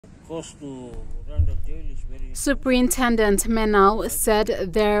cost to run the jail is very expensive. Superintendent Menau said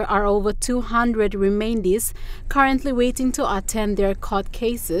there are over 200 Remandees currently waiting to attend their court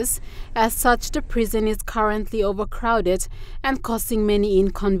cases. As such, the prison is currently overcrowded and causing many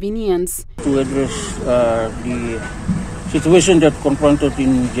inconvenience. To address the situation that confronted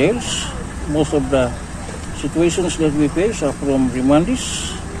in jails, most of the situations that we face are from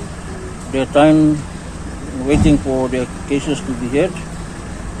remandees. Their time waiting for their cases to be heard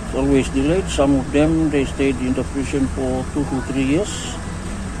is always delayed. Some of them, they stayed in the prison for 2 to 3 years.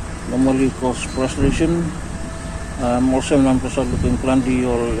 Normally cause frustration. Also numbers are looking plenty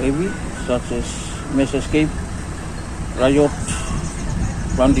or heavy, such as mass escape, riot,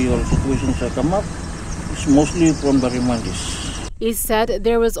 plenty or situations that come up. It's mostly from the remandees. He said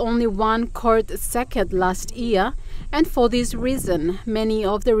there was only one court second last year, and for this reason, many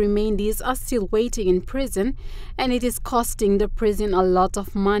of the remandees are still waiting in prison, and it is costing the prison a lot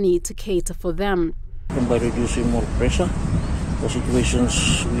of money to cater for them. And by reducing more pressure, the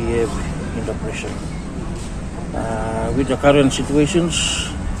situations we have in the prison. With the current situations,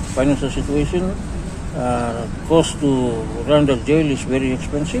 financial situation, cost to run the jail is very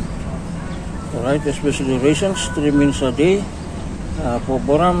expensive. Right, especially rations, 3 meals a day. For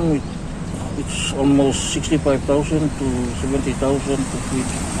Boram, it's almost 65,000 to 70,000 to feed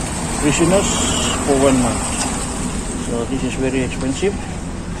prisoners for 1 month. So this is very expensive.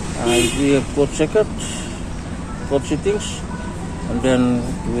 If we have court sittings, and then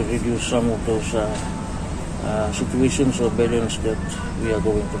we reduce some of those situations or burdens that we are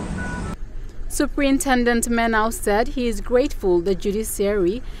going through. Superintendent Menau said he is grateful the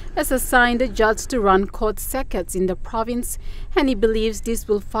judiciary has assigned a judge to run court circuits in the province, and he believes this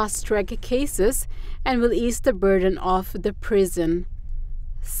will fast-track cases and will ease the burden of the prison.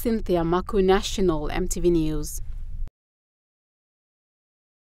 Cynthia Maku, National EMTV News.